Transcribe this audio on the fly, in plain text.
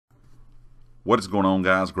What is going on,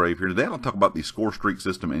 guys? Grave here. Today I'll talk about the Scorestreak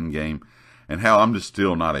system in-game and how I'm just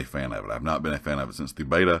still not a fan of it. I've not been a fan of it since the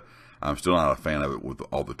beta. I'm still not a fan of it with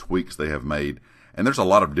all the tweaks they have made. And there's a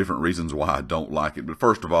lot of different reasons why I don't like it. But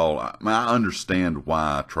first of all, I understand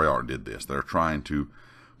why Treyarch did this. They're trying to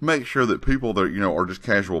make sure that people that are just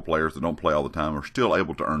casual players that don't play all the time are still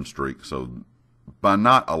able to earn streaks. So by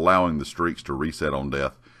not allowing the streaks to reset on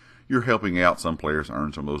death, you're helping out some players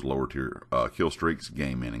earn some of those lower tier kill streaks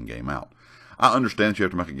game in and game out. I understand that you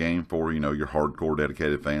have to make a game for, your hardcore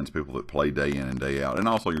dedicated fans, people that play day in and day out, and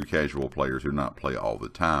also your casual players who not play all the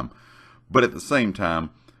time. But at the same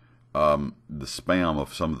time, the spam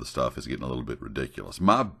of some of the stuff is getting a little bit ridiculous.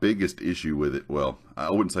 My biggest issue with it, well,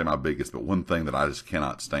 I wouldn't say my biggest, but one thing that I just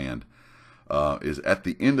cannot stand is at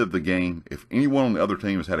the end of the game, if anyone on the other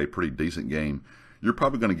team has had a pretty decent game, you're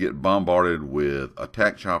probably going to get bombarded with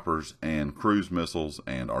attack choppers and cruise missiles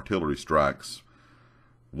and artillery strikes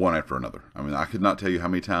one after another. I mean, I could not tell you how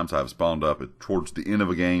many times I've spawned up towards the end of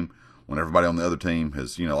a game when everybody on the other team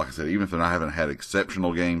has, like I said, even if they haven't had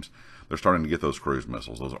exceptional games, they're starting to get those cruise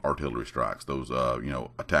missiles, those artillery strikes, those,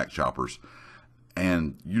 attack choppers.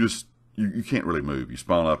 And you can't really move. You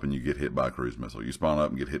spawn up and you get hit by a cruise missile. You spawn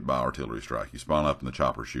up and get hit by artillery strike. You spawn up and the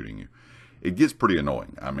chopper's shooting you. It gets pretty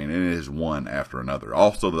annoying. I mean, it is one after another.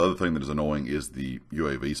 Also, the other thing that is annoying is the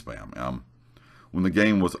UAV spam. When the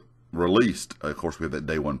game was released, of course, we had that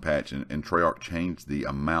day one patch, and Treyarch changed the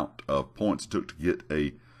amount of points it took to get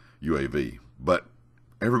a UAV. But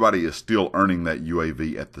everybody is still earning that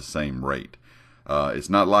UAV at the same rate. It's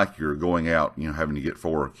not like you're going out, having to get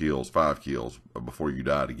 4 kills, 5 kills before you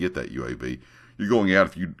die to get that UAV. You're going out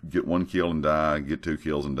if you get 1 kill and die, get 2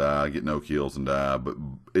 kills and die, get no kills and die. But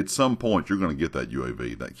at some point, you're going to get that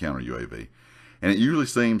UAV, that counter UAV. And it usually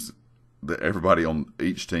seems that everybody on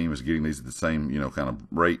each team is getting these at the same, kind of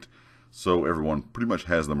rate. So everyone pretty much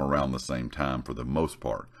has them around the same time for the most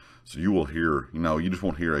part. So you will hear, you just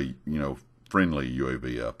won't hear a, friendly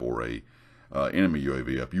UAV up or a enemy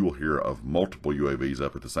UAV up. You will hear of multiple UAVs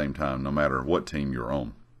up at the same time, no matter what team you're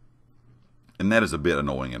on. And that is a bit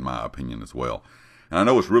annoying in my opinion as well. And I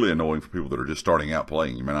know it's really annoying for people that are just starting out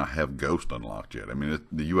playing. You may not have Ghost unlocked yet. I mean,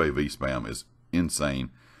 the UAV spam is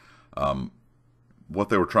insane. What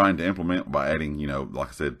they were trying to implement by adding, like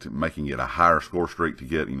I said, making it a higher score streak to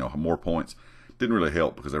get, more points, didn't really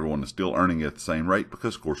help because everyone is still earning it at the same rate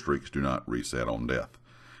because score streaks do not reset on death.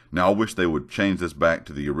 Now, I wish they would change this back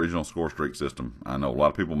to the original score streak system. I know a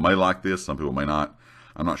lot of people may like this, some people may not.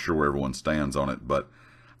 I'm not sure where everyone stands on it, but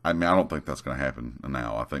I don't think that's going to happen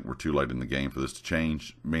now. I think we're too late in the game for this to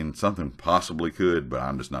change. I mean, something possibly could, but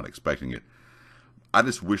I'm just not expecting it. I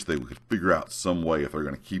just wish they could figure out some way, if they're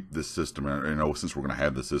going to keep this system, since we're going to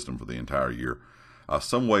have this system for the entire year,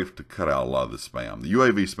 some way to cut out a lot of the spam. The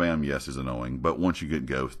UAV spam, yes, is annoying, but once you get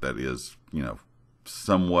Ghost, that is,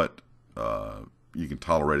 somewhat, you can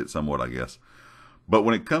tolerate it somewhat, I guess. But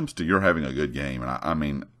when it comes to you're having a good game, and I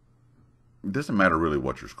mean, it doesn't matter really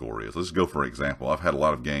what your score is. Let's go for example. I've had a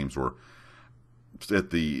lot of games where at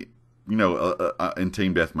the, in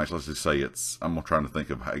team deathmatch, let's just say I'm trying to think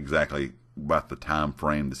of exactly about the time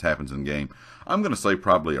frame this happens in game. I'm going to say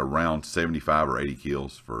probably around 75 or 80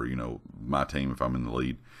 kills for, my team if I'm in the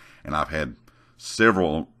lead. And I've had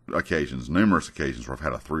numerous occasions where I've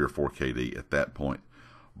had a 3 or 4 KD at that point.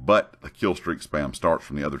 But the kill streak spam starts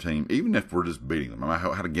from the other team, even if we're just beating them. I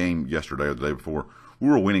had a game yesterday or the day before. We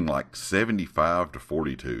were winning like 75 to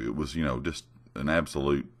 42. It was, just an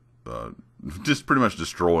absolute, just pretty much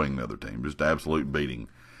destroying the other team, just absolute beating.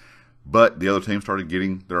 But the other team started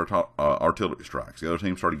getting their artillery strikes. The other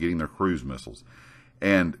team started getting their cruise missiles.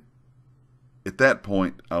 And at that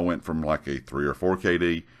point, I went from like a 3 or 4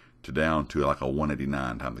 KD to down to like a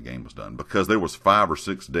 189 time the game was done. Because there was 5 or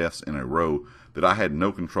 6 deaths in a row that I had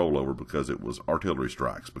no control over because it was artillery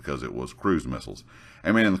strikes, because it was cruise missiles.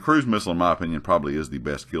 I mean, and the cruise missile, in my opinion, probably is the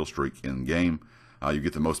best kill streak in the game. You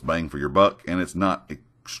get the most bang for your buck, and it's not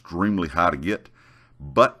extremely high to get.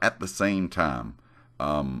 But at the same time,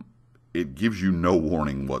 it gives you no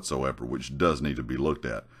warning whatsoever, which does need to be looked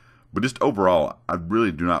at. But just overall, I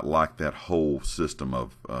really do not like that whole system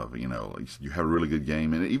of you have a really good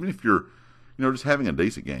game, and even if you're, just having a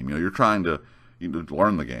decent game, you're trying to,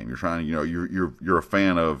 learn the game. You're trying, you're a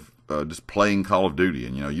fan of just playing Call of Duty,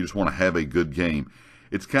 and you just want to have a good game.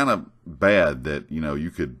 It's kind of bad that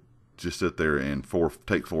you could just sit there and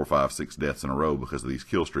take 4, 5, 6 deaths in a row because of these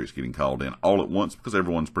kill streaks getting called in all at once because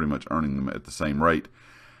everyone's pretty much earning them at the same rate.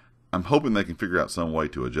 I'm hoping they can figure out some way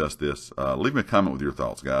to adjust this. Leave me a comment with your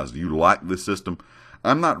thoughts, guys. Do you like this system?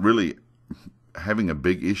 I'm not really having a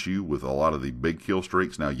big issue with a lot of the big kill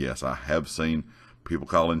streaks. Now, yes, I have seen People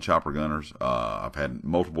call in chopper gunners. I've had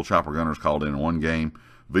multiple chopper gunners called in one game.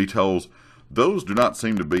 VTOLs, those do not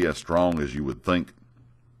seem to be as strong as you would think.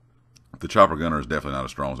 The chopper gunner is definitely not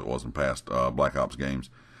as strong as it was in past Black Ops games.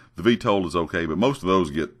 The VTOL is okay, but most of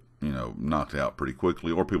those get, knocked out pretty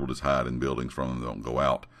quickly, or people just hide in buildings from them. They don't go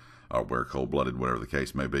out, or wear cold-blooded, whatever the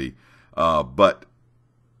case may be. But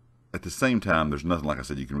at the same time, there's nothing, like I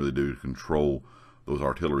said, you can really do to control those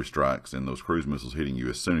artillery strikes and those cruise missiles hitting you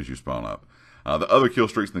as soon as you spawn up. The other kill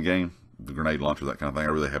streaks in the game, the grenade launcher, that kind of thing,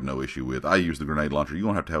 I really have no issue with. I use the grenade launcher. You're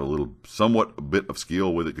going to have a bit of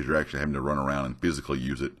skill with it, because you're actually having to run around and physically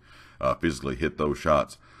use it, physically hit those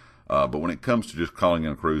shots. But when it comes to just calling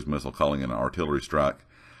in a cruise missile, calling in an artillery strike,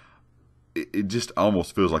 it just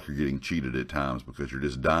almost feels like you're getting cheated at times, because you're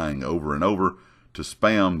just dying over and over to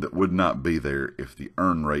spam that would not be there if the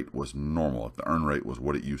earn rate was normal, if the earn rate was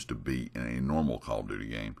what it used to be in a normal Call of Duty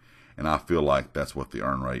game. And I feel like that's what the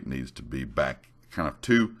earn rate needs to be back kind of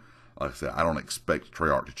to. Like I said, I don't expect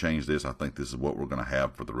Treyarch to change this. I think this is what we're going to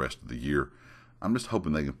have for the rest of the year. I'm just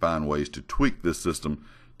hoping they can find ways to tweak this system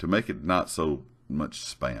to make it not so much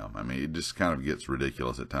spam. I mean, it just kind of gets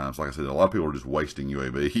ridiculous at times. Like I said, a lot of people are just wasting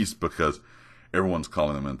UAVs because everyone's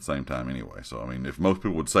calling them at the same time anyway. So, I mean, if most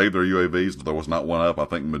people would save their UAVs, if there was not one up, I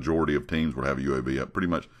think the majority of teams would have a UAV up pretty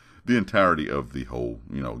much the entirety of the whole,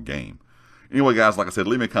 game. Anyway, guys, like I said,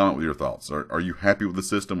 leave me a comment with your thoughts. Are you happy with the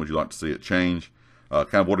system? Would you like to see it change?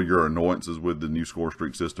 Kind of what are your annoyances with the new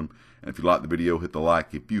Scorestreak system? And if you like the video, hit the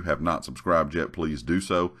like. If you have not subscribed yet, please do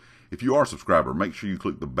so. If you are a subscriber, make sure you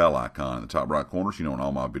click the bell icon in the top right corner so you know when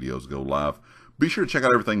all my videos go live. Be sure to check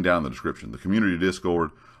out everything down in the description. The community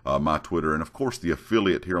Discord, my Twitter, and of course the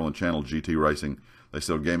affiliate here on the channel, GT Racing. They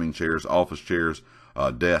sell gaming chairs, office chairs,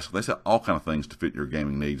 desks. They sell all kind of things to fit your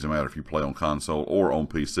gaming needs, no matter if you play on console or on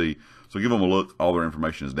PC. So give them a look. All their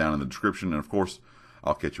information is down in the description. And of course,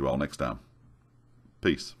 I'll catch you all next time.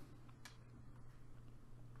 Peace.